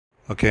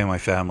Okay, my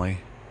family,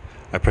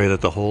 I pray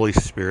that the Holy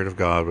Spirit of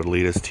God would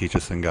lead us, teach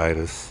us, and guide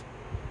us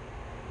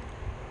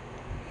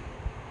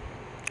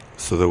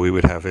so that we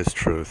would have His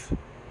truth.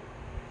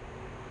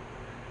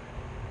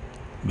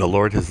 The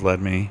Lord has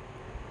led me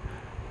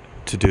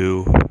to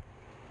do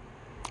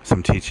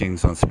some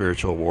teachings on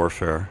spiritual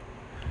warfare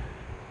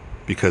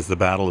because the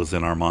battle is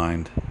in our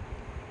mind.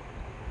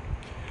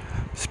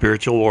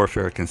 Spiritual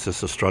warfare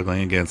consists of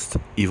struggling against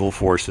evil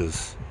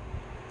forces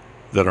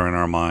that are in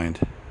our mind.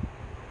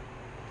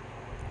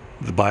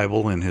 The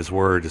Bible in His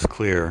Word is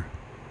clear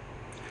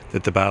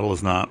that the battle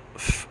is not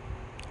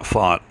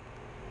fought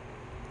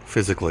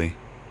physically,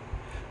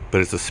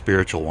 but it's a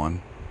spiritual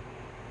one.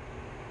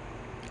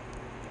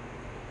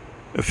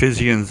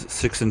 Ephesians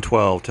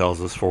 6:12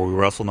 tells us, "For we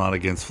wrestle not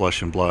against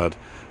flesh and blood,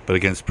 but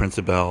against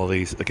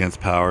principalities,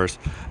 against powers,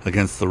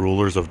 against the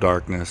rulers of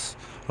darkness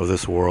of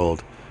this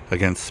world,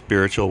 against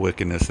spiritual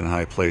wickedness in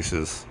high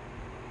places."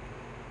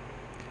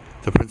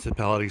 The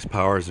principalities,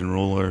 powers, and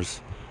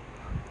rulers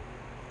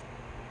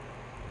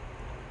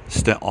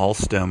all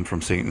stem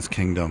from Satan's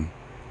kingdom.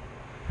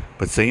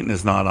 But Satan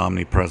is not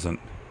omnipresent.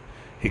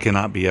 He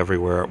cannot be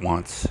everywhere at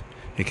once.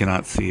 He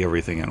cannot see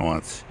everything at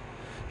once.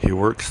 He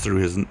works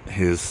through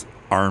his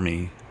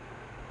army.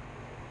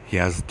 He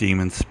has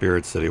demon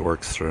spirits that he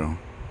works through.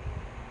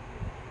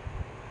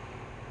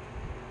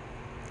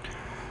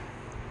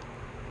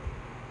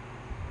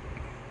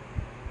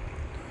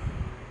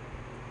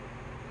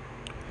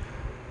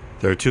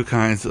 There are two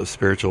kinds of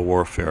spiritual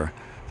warfare.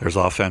 There's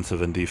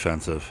offensive and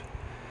defensive.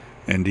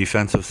 In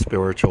defensive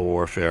spiritual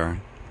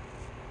warfare,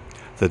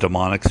 the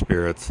demonic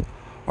spirits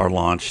are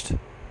launched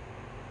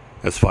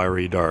as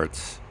fiery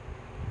darts.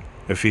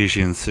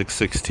 Ephesians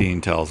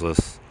 6:16 tells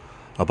us,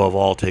 "Above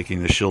all,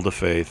 taking the shield of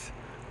faith,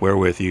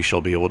 wherewith ye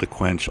shall be able to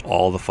quench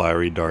all the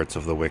fiery darts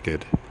of the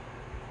wicked."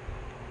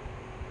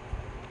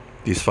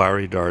 These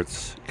fiery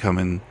darts come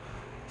in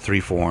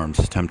three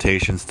forms: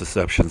 temptations,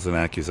 deceptions, and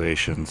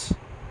accusations.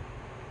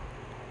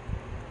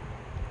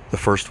 The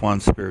first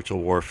one, spiritual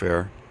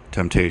warfare,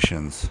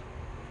 temptations.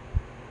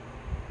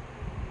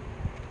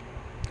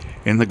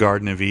 In the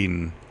Garden of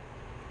Eden,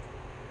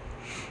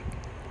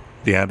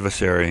 the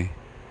adversary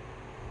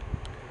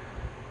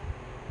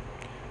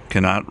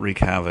cannot wreak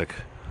havoc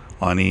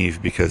on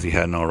Eve because he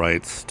had no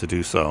rights to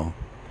do so.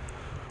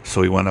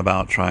 So he went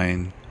about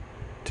trying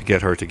to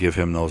get her to give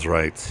him those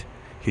rights.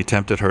 He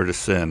tempted her to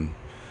sin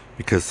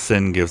because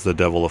sin gives the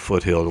devil a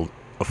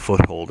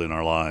foothold in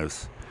our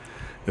lives.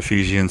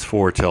 Ephesians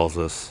 4 tells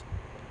us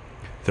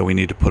that we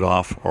need to put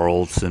off our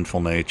old sinful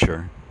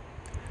nature,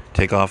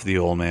 take off the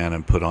old man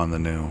and put on the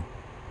new.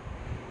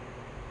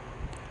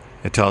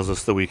 It tells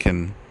us that we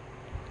can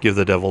give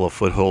the devil a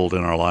foothold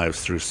in our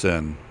lives through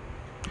sin,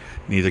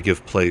 neither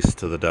give place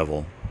to the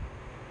devil.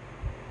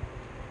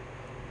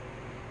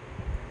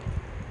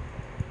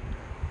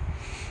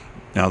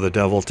 Now the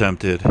devil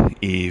tempted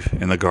Eve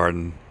in the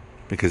garden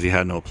because he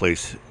had no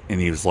place in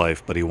Eve's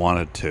life, but he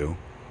wanted to.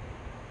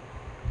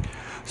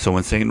 So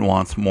when Satan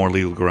wants more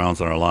legal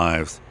grounds in our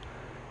lives,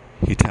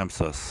 he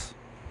tempts us.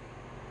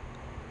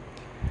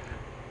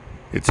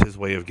 It's his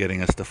way of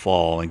getting us to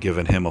fall and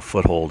giving him a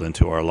foothold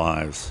into our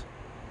lives.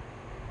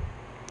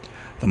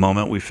 The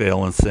moment we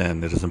fail in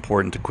sin, it is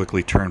important to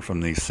quickly turn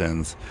from these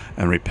sins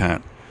and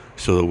repent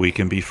so that we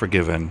can be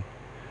forgiven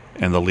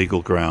and the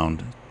legal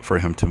ground for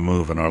him to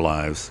move in our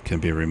lives can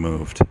be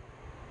removed.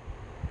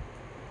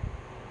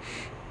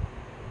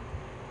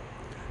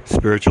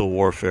 Spiritual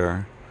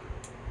warfare,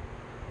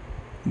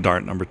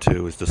 dart number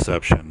 2, is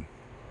deception.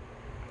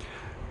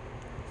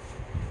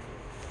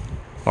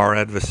 Our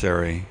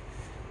adversary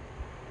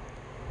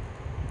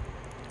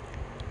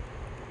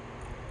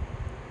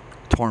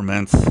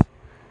torments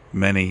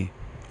many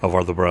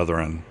of the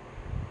brethren.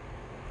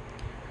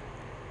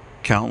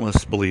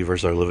 Countless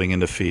believers are living in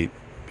defeat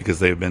because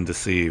they have been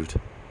deceived.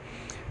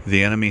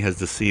 The enemy has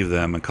deceived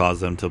them and caused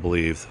them to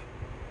believe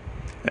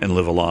and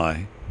live a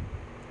lie.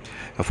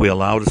 If we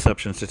allow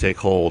deceptions to take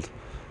hold,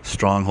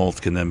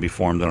 strongholds can then be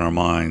formed in our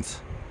minds.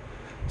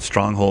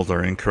 Strongholds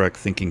are incorrect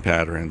thinking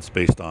patterns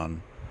based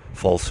on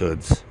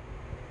falsehoods.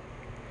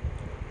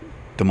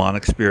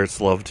 Demonic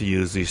spirits love to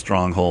use these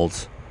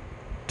strongholds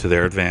to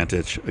their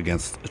advantage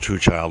against a true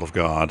child of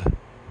God.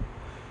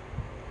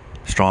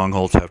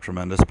 Strongholds have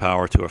tremendous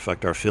power to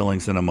affect our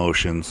feelings and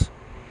emotions.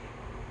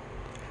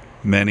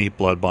 Many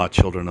blood-bought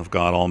children of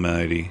God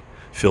Almighty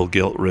feel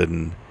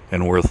guilt-ridden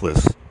and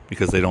worthless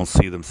because they don't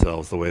see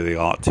themselves the way they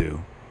ought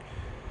to.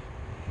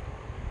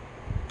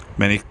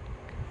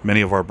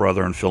 Many of our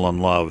brethren feel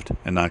unloved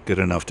and not good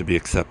enough to be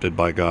accepted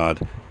by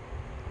God.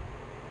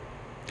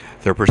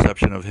 Their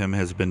perception of Him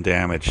has been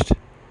damaged,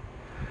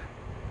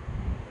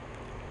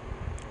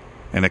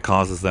 and it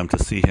causes them to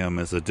see Him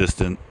as a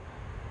distant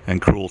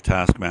and cruel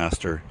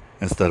taskmaster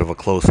instead of a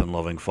close and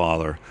loving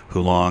Father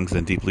who longs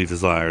and deeply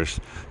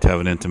desires to have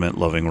an intimate,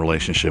 loving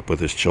relationship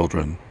with His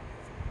children.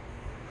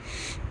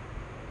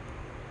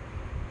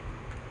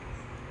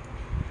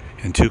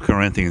 In 2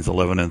 Corinthians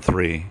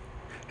 11:3,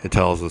 it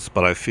tells us,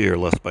 "But I fear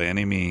lest by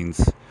any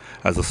means,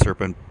 as a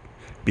serpent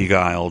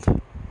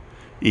beguiled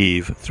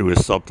Eve through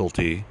his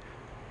subtlety,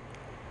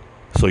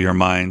 so your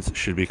minds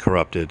should be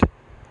corrupted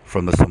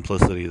from the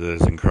simplicity that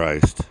is in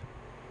Christ.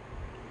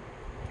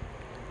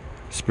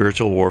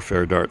 Spiritual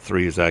warfare dart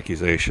 3 is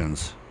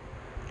accusations.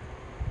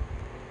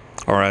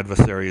 Our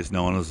adversary is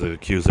known as the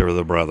accuser of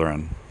the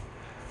brethren.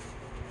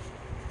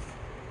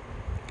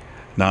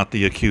 Not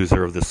the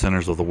accuser of the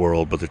sinners of the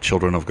world, but the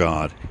children of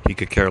God. He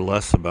could care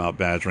less about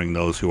badgering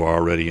those who are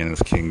already in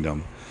his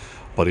kingdom,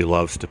 but he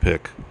loves to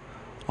pick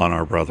on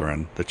our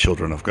brethren, the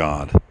children of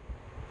God.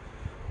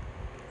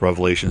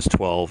 Revelations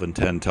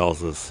 12:10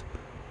 tells us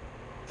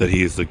that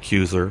he is the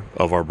accuser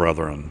of our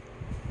brethren.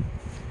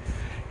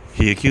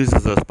 He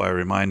accuses us by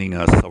reminding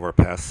us of our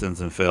past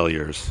sins and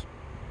failures.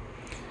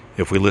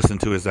 If we listen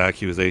to his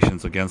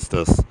accusations against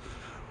us,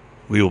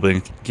 we will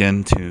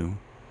begin to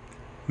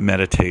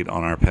meditate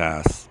on our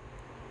past.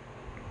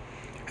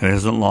 And it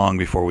isn't long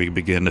before we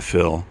begin to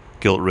feel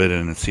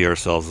guilt-ridden and see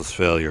ourselves as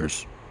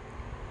failures,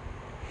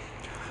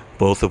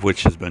 both of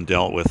which has been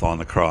dealt with on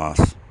the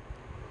cross.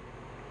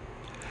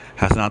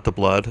 Has not the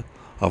blood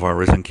of our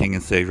risen King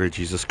and Savior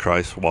Jesus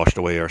Christ washed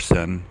away our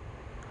sin?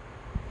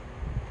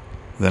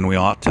 Then we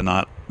ought to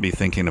not be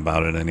thinking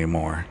about it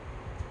anymore.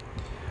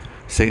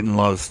 Satan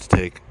loves to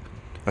take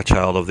a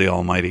child of the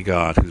Almighty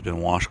God who's been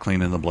washed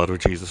clean in the blood of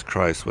Jesus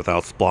Christ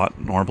without spot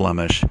nor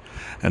blemish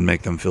and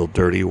make them feel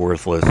dirty,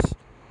 worthless,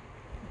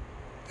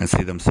 and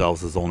see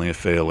themselves as only a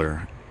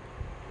failure.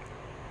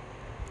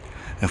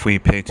 If we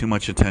pay too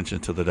much attention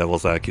to the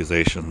devil's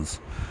accusations,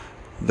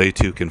 they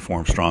too can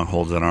form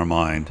strongholds in our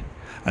mind,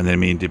 and they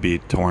mean to be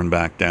torn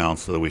back down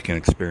so that we can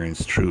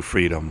experience true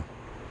freedom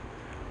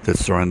that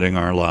surrendering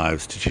our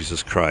lives to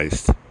Jesus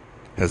Christ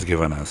has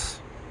given us.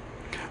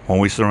 When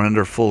we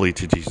surrender fully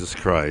to Jesus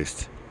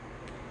Christ,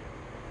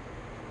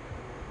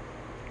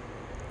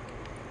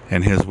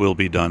 and his will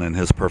be done in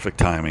his perfect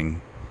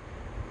timing,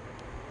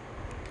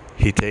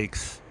 he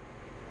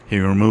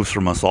removes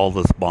from us all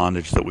this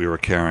bondage that we were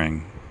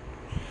carrying.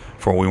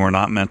 For we were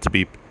not meant to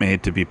be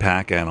made to be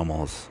pack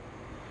animals,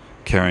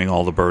 carrying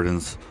all the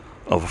burdens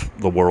of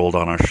the world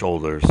on our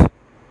shoulders.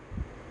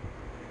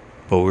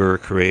 But we were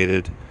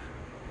created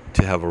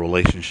to have a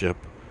relationship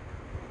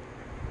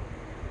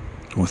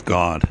with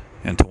God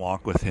and to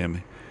walk with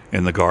him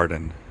in the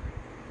garden.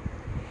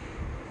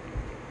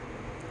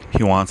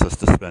 He wants us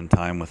to spend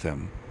time with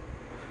him.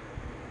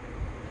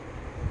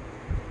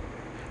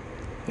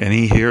 And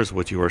he hears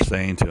what you are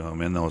saying to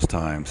him in those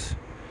times.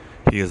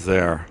 He is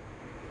there.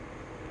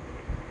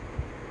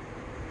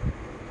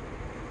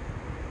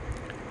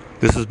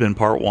 This has been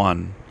part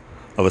 1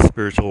 of a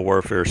spiritual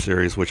warfare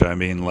series which I'm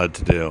being led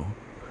to do.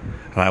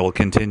 And I will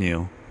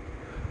continue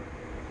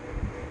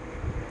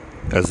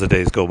as the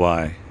days go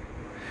by.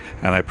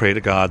 And I pray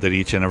to God that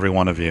each and every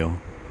one of you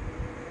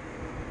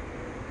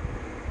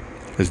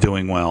is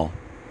doing well.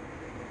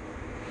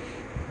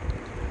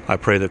 I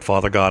pray that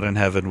Father God in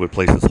heaven would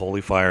place his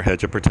holy fire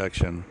hedge of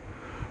protection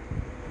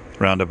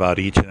round about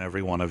each and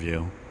every one of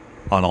you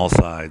on all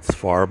sides,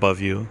 far above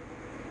you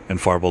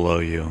and far below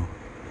you,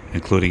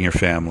 including your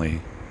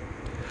family.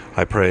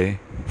 I pray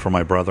for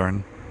my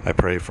brethren. I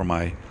pray for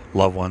my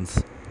loved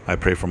ones. I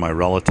pray for my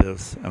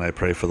relatives, and I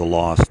pray for the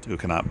lost who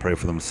cannot pray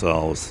for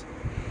themselves.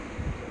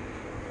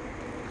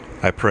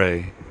 I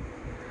pray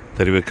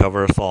that he would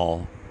cover us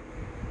all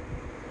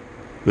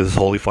with his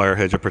holy fire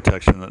hedge of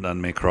protection that none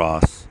may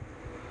cross.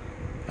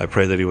 I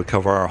pray that he would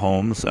cover our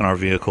homes and our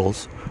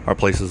vehicles, our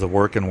places of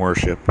work and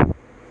worship,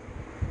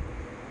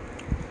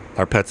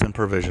 our pets and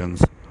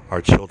provisions,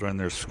 our children,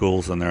 their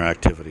schools, and their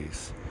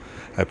activities.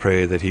 I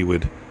pray that he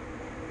would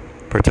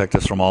protect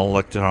us from all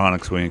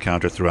electronics we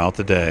encounter throughout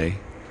the day,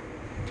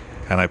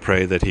 and I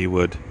pray that he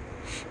would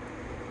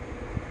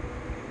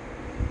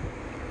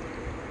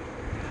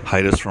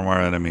hide us from our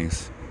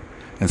enemies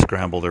and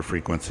scramble their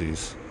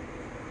frequencies.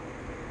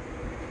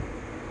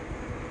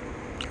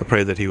 I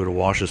pray that he would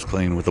wash us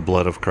clean with the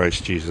blood of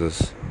Christ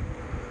Jesus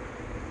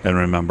and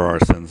remember our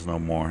sins no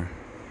more.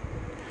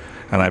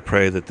 And I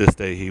pray that this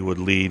day he would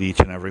lead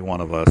each and every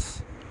one of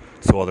us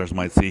so others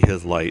might see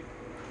his light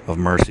of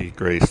mercy,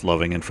 grace,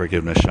 loving, and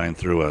forgiveness shine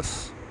through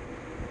us.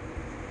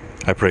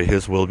 I pray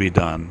his will be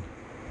done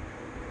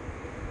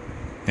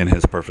in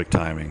his perfect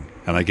timing.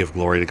 And I give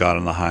glory to God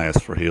in the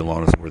highest, for he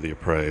alone is worthy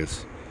of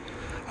praise.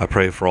 I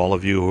pray for all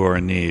of you who are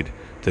in need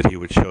that he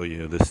would show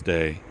you this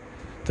day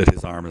that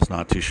his arm is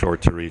not too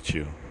short to reach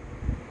you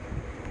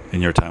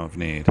in your time of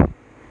need.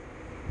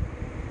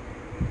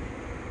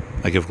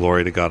 I give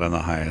glory to God in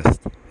the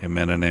highest.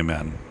 Amen and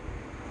amen.